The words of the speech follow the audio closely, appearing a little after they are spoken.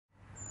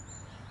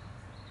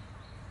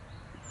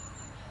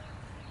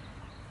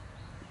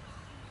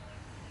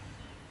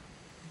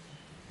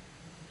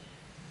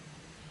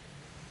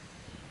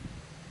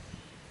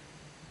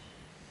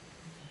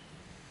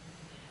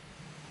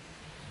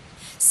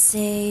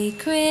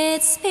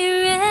Sacred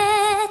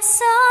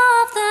spirits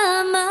of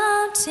the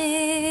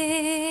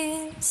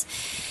mountains,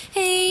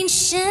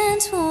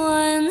 ancient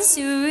ones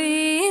who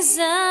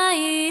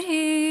reside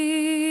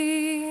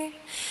here,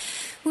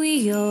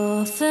 we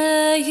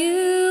offer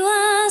you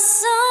a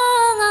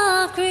song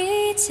of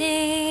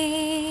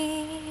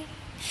greeting,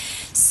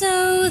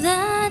 so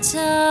that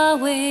our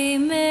way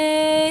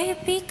may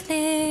be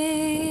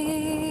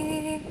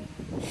clear.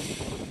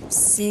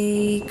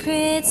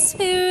 Sacred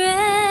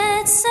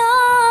spirits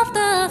of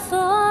the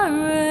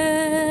forest,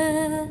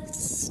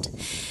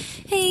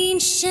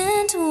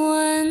 ancient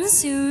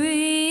ones who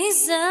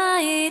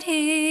reside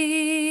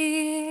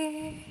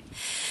here,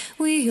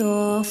 we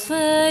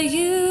offer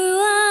you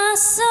a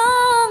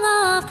song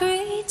of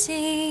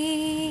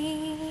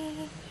greeting,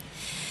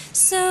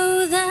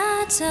 so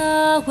that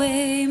our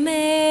way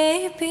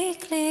may be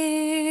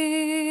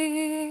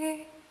clear.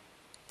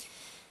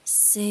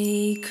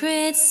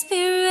 Sacred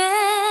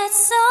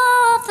spirits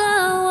of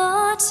the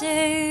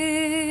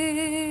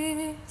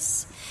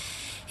waters,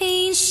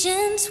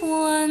 ancient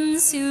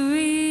ones who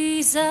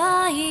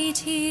reside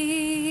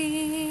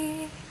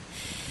here,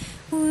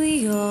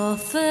 we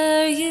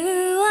offer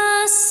you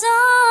a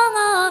song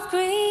of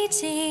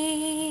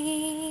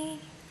greeting,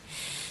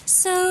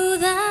 so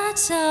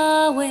that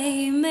our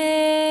way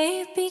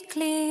may be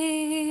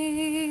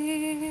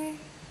clear.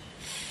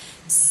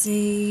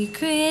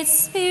 Sacred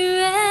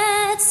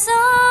spirits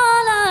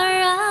all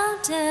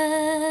around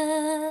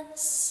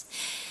us,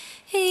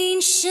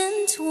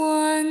 ancient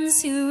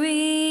ones who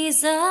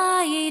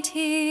reside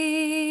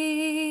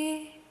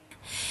here,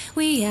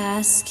 we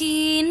ask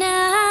ye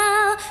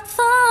now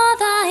for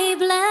thy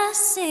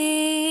blessing,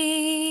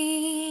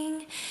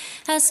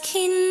 as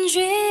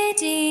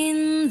kindred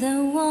in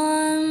the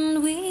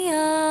one we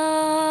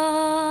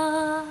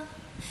are,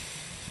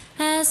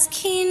 as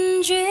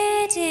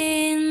kindred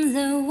in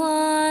the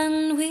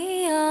one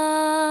we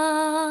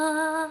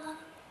are,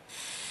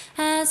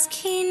 as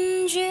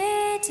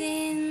kindred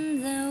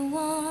in the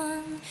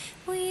one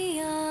we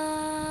are.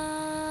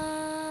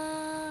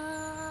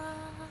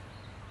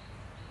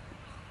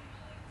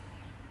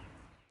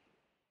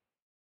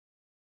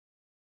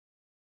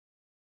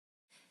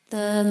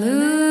 The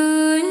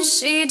moon,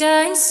 she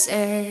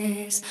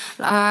dances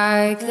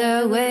like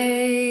the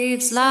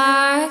waves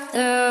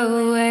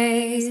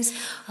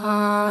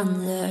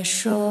on the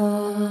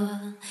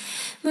shore,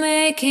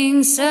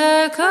 making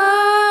circles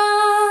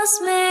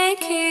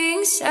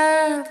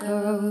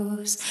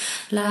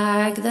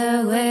like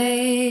the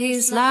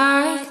waves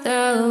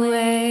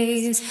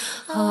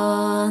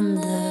on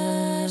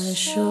the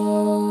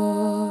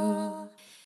shore.